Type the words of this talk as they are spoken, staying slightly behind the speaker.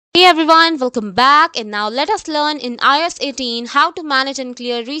Hey everyone, welcome back, and now let us learn in iOS 18 how to manage and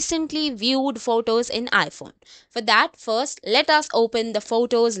clear recently viewed photos in iPhone. For that, first let us open the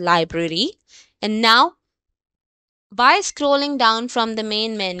Photos library, and now by scrolling down from the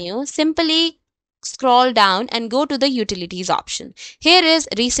main menu, simply scroll down and go to the Utilities option. Here is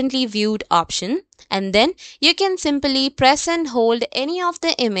Recently Viewed option, and then you can simply press and hold any of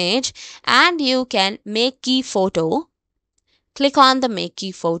the image and you can make key photo. Click on the make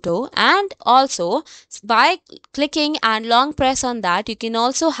key photo, and also by clicking and long press on that, you can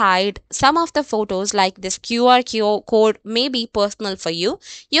also hide some of the photos. Like this QR code may be personal for you,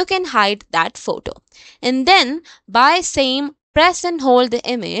 you can hide that photo. And then by same press and hold the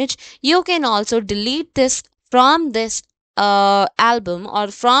image, you can also delete this from this album or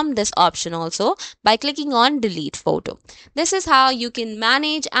from this option also by clicking on delete photo. This is how you can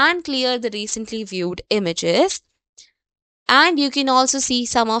manage and clear the recently viewed images, and you can also see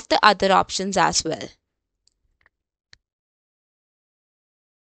some of the other options as well.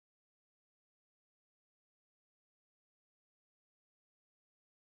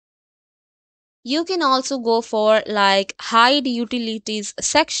 You can also go for like hide utilities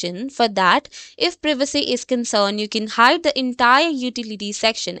section. For that, if privacy is concerned, you can hide the entire utility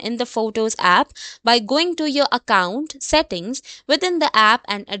section in the Photos app by going to your account settings within the app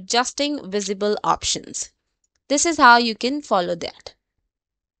and adjusting visible options. This is how you can follow that.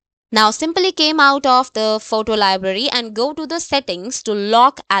 Now simply came out of the photo library and go to the settings to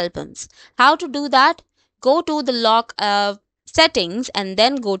lock albums. How to do that? Go to the lock settings and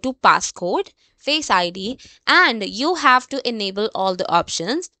then go to passcode, face ID, and you have to enable all the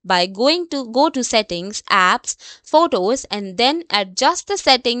options by go to settings, apps, photos, and then adjust the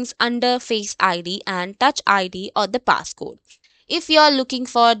settings under face ID and touch ID or the passcode. If you are looking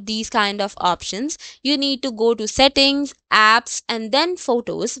for these kind of options, you need to go to settings, apps, and then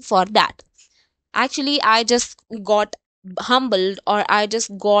photos for that. Actually, I just got humbled, or I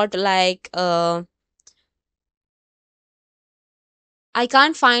just got like I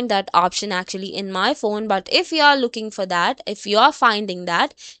can't find that option actually in my phone. But if you are looking for that, if you are finding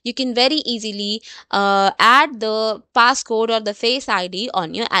that, you can very easily add the passcode or the face ID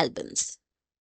on your albums.